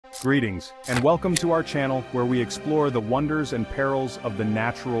Greetings, and welcome to our channel where we explore the wonders and perils of the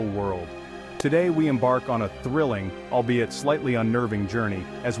natural world. Today we embark on a thrilling, albeit slightly unnerving journey,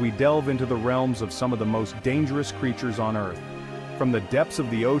 as we delve into the realms of some of the most dangerous creatures on Earth. From the depths of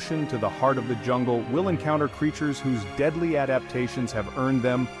the ocean to the heart of the jungle, we'll encounter creatures whose deadly adaptations have earned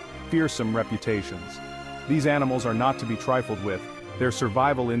them fearsome reputations. These animals are not to be trifled with, their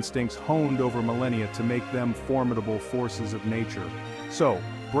survival instincts honed over millennia to make them formidable forces of nature. So,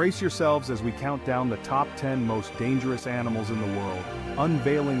 brace yourselves as we count down the top 10 most dangerous animals in the world,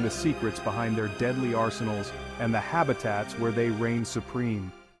 unveiling the secrets behind their deadly arsenals and the habitats where they reign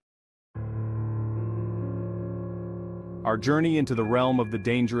supreme. Our journey into the realm of the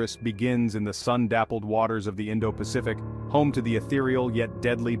dangerous begins in the sun-dappled waters of the Indo-Pacific, home to the ethereal yet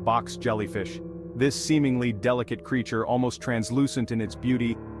deadly box jellyfish. This seemingly delicate creature, almost translucent in its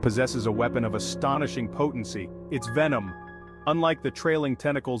beauty, possesses a weapon of astonishing potency: its venom. Unlike the trailing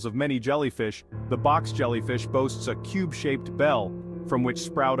tentacles of many jellyfish, the box jellyfish boasts a cube-shaped bell, from which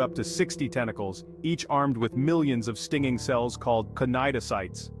sprout up to 60 tentacles, each armed with millions of stinging cells called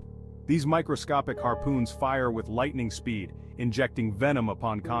conidocytes. These microscopic harpoons fire with lightning speed, injecting venom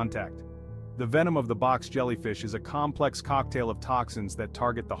upon contact. The venom of the box jellyfish is a complex cocktail of toxins that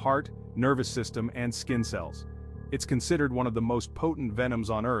target the heart, nervous system, and skin cells. It's considered one of the most potent venoms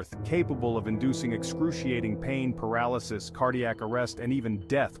on Earth, capable of inducing excruciating pain, paralysis, cardiac arrest, and even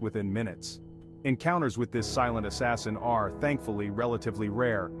death within minutes. Encounters with this silent assassin are, thankfully, relatively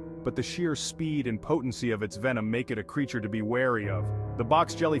rare, but the sheer speed and potency of its venom make it a creature to be wary of. The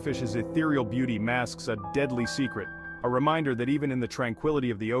box jellyfish's ethereal beauty masks a deadly secret, a reminder that even in the tranquility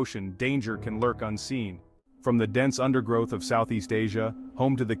of the ocean, danger can lurk unseen. From the dense undergrowth of Southeast Asia,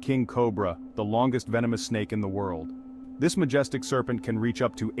 home to the king cobra, the longest venomous snake in the world. This majestic serpent can reach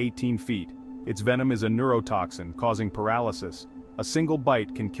up to 18 feet. Its venom is a neurotoxin, causing paralysis. A single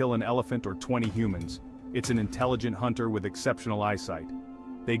bite can kill an elephant or 20 humans. It's an intelligent hunter with exceptional eyesight.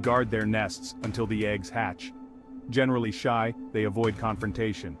 They guard their nests until the eggs hatch. Generally shy, they avoid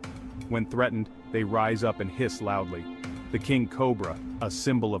confrontation. When threatened, they rise up and hiss loudly. The king cobra, a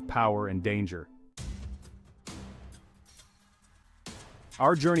symbol of power and danger.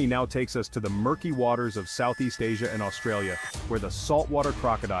 Our journey now takes us to the murky waters of Southeast Asia and Australia, where the saltwater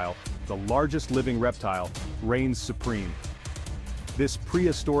crocodile, the largest living reptile, reigns supreme. This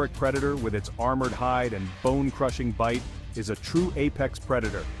prehistoric predator, with its armored hide and bone-crushing bite, is a true apex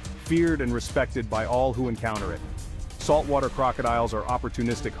predator, feared and respected by all who encounter it. Saltwater crocodiles are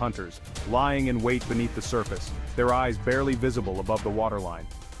opportunistic hunters, lying in wait beneath the surface, their eyes barely visible above the waterline.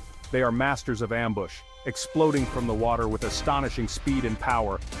 They are masters of ambush, exploding from the water with astonishing speed and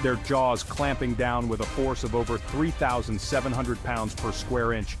power, their jaws clamping down with a force of over 3,700 pounds per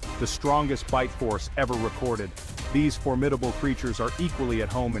square inch, the strongest bite force ever recorded. These formidable creatures are equally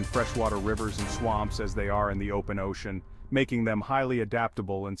at home in freshwater rivers and swamps as they are in the open ocean, making them highly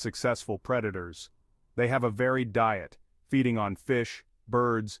adaptable and successful predators. They have a varied diet, feeding on fish,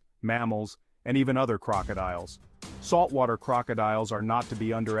 birds, mammals, and even other crocodiles. Saltwater crocodiles are not to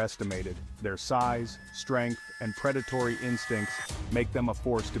be underestimated. Their size, strength, and predatory instincts make them a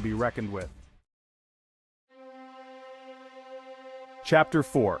force to be reckoned with. Chapter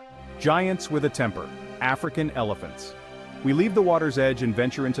 4. Giants with a Temper. African Elephants. We leave the water's edge and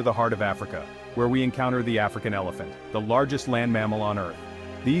venture into the heart of Africa, where we encounter the African elephant, the largest land mammal on Earth.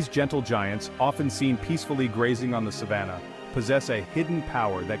 These gentle giants, often seen peacefully grazing on the savanna, possess a hidden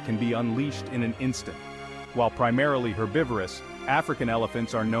power that can be unleashed in an instant. While primarily herbivorous, African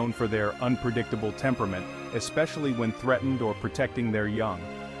elephants are known for their unpredictable temperament, especially when threatened or protecting their young.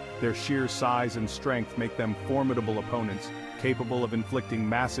 Their sheer size and strength make them formidable opponents, capable of inflicting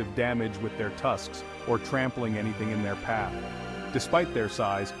massive damage with their tusks or trampling anything in their path. Despite their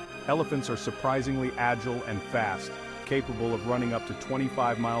size, elephants are surprisingly agile and fast, capable of running up to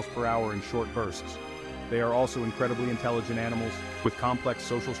 25 miles per hour in short bursts. They are also incredibly intelligent animals, with complex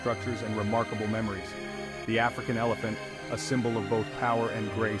social structures and remarkable memories. The African elephant, a symbol of both power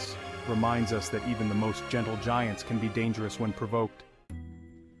and grace, reminds us that even the most gentle giants can be dangerous when provoked.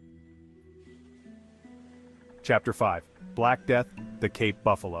 Chapter 5. Black Death, the Cape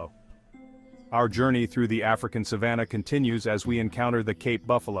Buffalo. Our journey through the African savanna continues as we encounter the Cape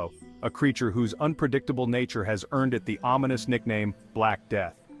buffalo, a creature whose unpredictable nature has earned it the ominous nickname Black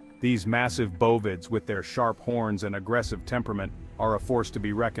Death. These massive bovids, with their sharp horns and aggressive temperament, are a force to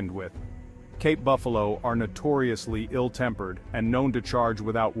be reckoned with. Cape buffalo are notoriously ill-tempered and known to charge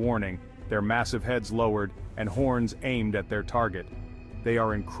without warning, their massive heads lowered and horns aimed at their target. They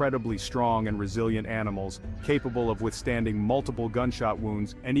are incredibly strong and resilient animals, capable of withstanding multiple gunshot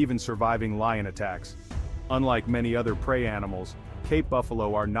wounds and even surviving lion attacks. Unlike many other prey animals, Cape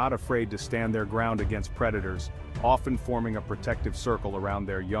buffalo are not afraid to stand their ground against predators, often forming a protective circle around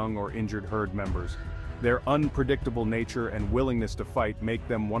their young or injured herd members. Their unpredictable nature and willingness to fight make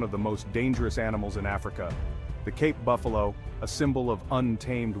them one of the most dangerous animals in Africa. The Cape buffalo, a symbol of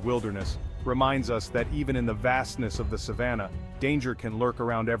untamed wilderness, reminds us that even in the vastness of the savanna, danger can lurk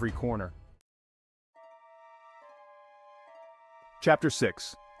around every corner. Chapter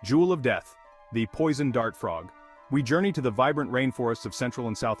 6. Jewel of Death, the Poison Dart Frog. We journey to the vibrant rainforests of Central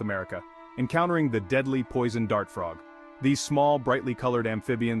and South America, encountering the deadly poison dart frog. These small, brightly colored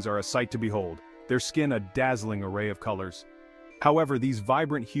amphibians are a sight to behold, their skin a dazzling array of colors. However, these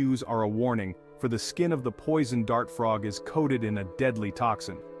vibrant hues are a warning, for the skin of the poison dart frog is coated in a deadly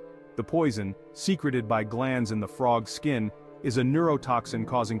toxin. The poison, secreted by glands in the frog's skin, is a neurotoxin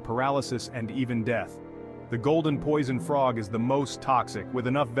causing paralysis and even death. The golden poison frog is the most toxic, with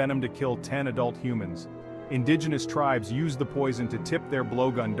enough venom to kill 10 adult humans. Indigenous tribes use the poison to tip their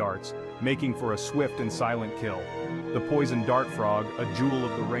blowgun darts, making for a swift and silent kill. The poison dart frog, a jewel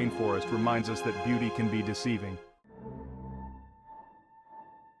of the rainforest, reminds us that beauty can be deceiving.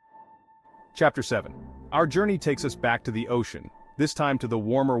 Chapter 7. Our journey takes us back to the ocean, this time to the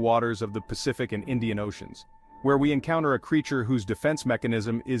warmer waters of the Pacific and Indian Oceans, where we encounter a creature whose defense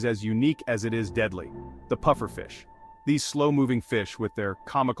mechanism is as unique as it is deadly: the pufferfish. These slow-moving fish, with their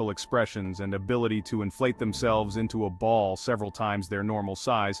comical expressions and ability to inflate themselves into a ball several times their normal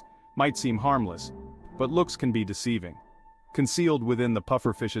size, might seem harmless, but looks can be deceiving. Concealed within the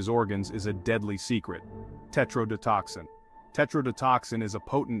pufferfish's organs is a deadly secret: tetrodotoxin. Tetrodotoxin is a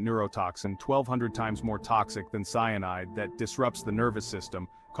potent neurotoxin 1,200 times more toxic than cyanide that disrupts the nervous system,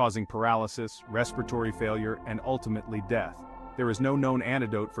 causing paralysis, respiratory failure, and ultimately death. There is no known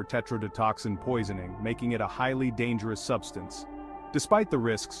antidote for tetrodotoxin poisoning, making it a highly dangerous substance. Despite the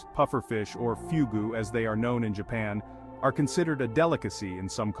risks, pufferfish, or fugu as they are known in Japan, are considered a delicacy in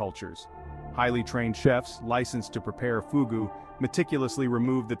some cultures. Highly trained chefs, licensed to prepare fugu, meticulously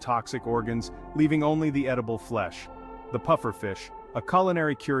remove the toxic organs, leaving only the edible flesh. The pufferfish, a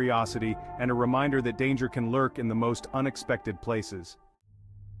culinary curiosity and a reminder that danger can lurk in the most unexpected places.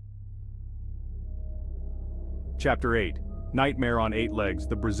 Chapter 8. Nightmare on 8 legs,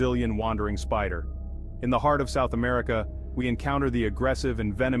 the Brazilian wandering spider. In the heart of South America, we encounter the aggressive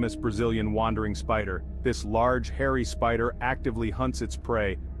and venomous Brazilian wandering spider. This large, hairy spider actively hunts its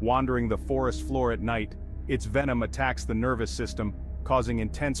prey, wandering the forest floor at night. Its venom attacks the nervous system, causing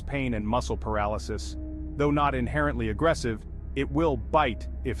intense pain and muscle paralysis. Though not inherently aggressive, it will bite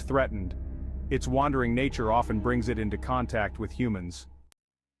if threatened. Its wandering nature often brings it into contact with humans.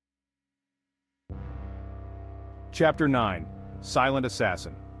 Chapter 9. Silent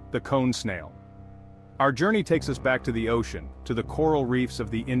Assassin, the cone snail. Our journey takes us back to the ocean, to the coral reefs of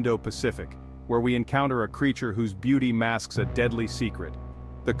the Indo-Pacific, where we encounter a creature whose beauty masks a deadly secret: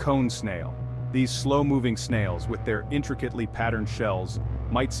 the cone snail. These slow-moving snails, with their intricately patterned shells,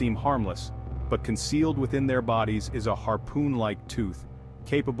 might seem harmless, but concealed within their bodies is a harpoon-like tooth,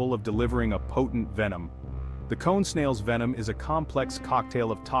 capable of delivering a potent venom. The cone snail's venom is a complex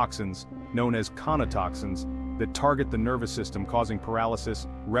cocktail of toxins, known as conotoxins, that target the nervous system, causing paralysis,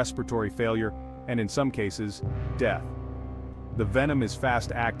 respiratory failure, and in some cases, death. The venom is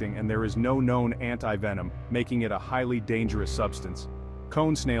fast-acting and there is no known anti-venom, making it a highly dangerous substance.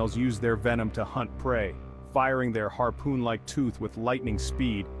 Cone snails use their venom to hunt prey, firing their harpoon-like tooth with lightning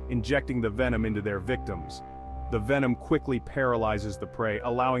speed, injecting the venom into their victims. The venom quickly paralyzes the prey,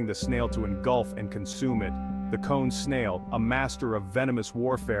 allowing the snail to engulf and consume it. The cone snail, a master of venomous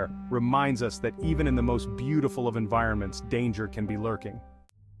warfare, reminds us that even in the most beautiful of environments, danger can be lurking.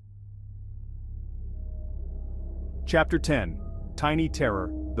 Chapter 10. Tiny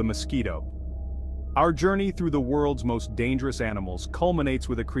Terror, the Mosquito. Our journey through the world's most dangerous animals culminates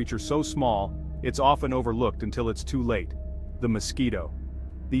with a creature so small, it's often overlooked until it's too late: the mosquito.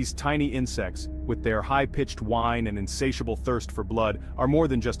 These tiny insects, with their high-pitched whine and insatiable thirst for blood, are more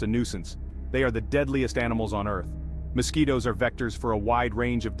than just a nuisance. They are the deadliest animals on Earth. Mosquitoes are vectors for a wide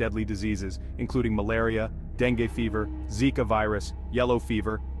range of deadly diseases, including malaria, dengue fever, Zika virus, yellow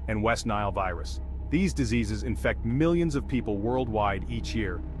fever, and West Nile virus. These diseases infect millions of people worldwide each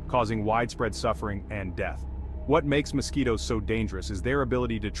year, causing widespread suffering and death. What makes mosquitoes so dangerous is their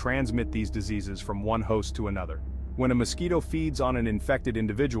ability to transmit these diseases from one host to another. When a mosquito feeds on an infected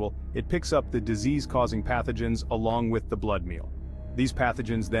individual, it picks up the disease-causing pathogens along with the blood meal. These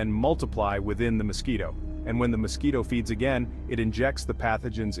pathogens then multiply within the mosquito, and when the mosquito feeds again, it injects the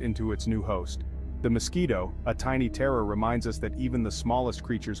pathogens into its new host. The mosquito, a tiny terror, reminds us that even the smallest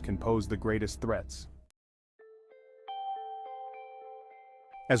creatures can pose the greatest threats.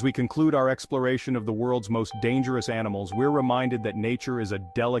 As we conclude our exploration of the world's most dangerous animals, we're reminded that nature is a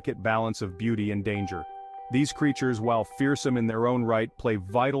delicate balance of beauty and danger. These creatures, while fearsome in their own right, play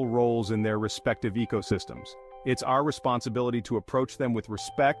vital roles in their respective ecosystems. It's our responsibility to approach them with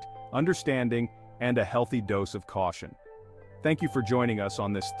respect, understanding, and a healthy dose of caution. Thank you for joining us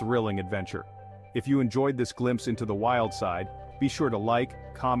on this thrilling adventure. If you enjoyed this glimpse into the wild side, be sure to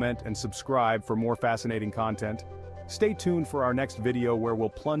like, comment, and subscribe for more fascinating content. Stay tuned for our next video where we'll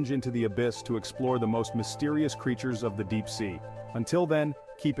plunge into the abyss to explore the most mysterious creatures of the deep sea. Until then,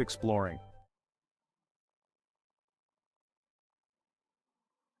 keep exploring.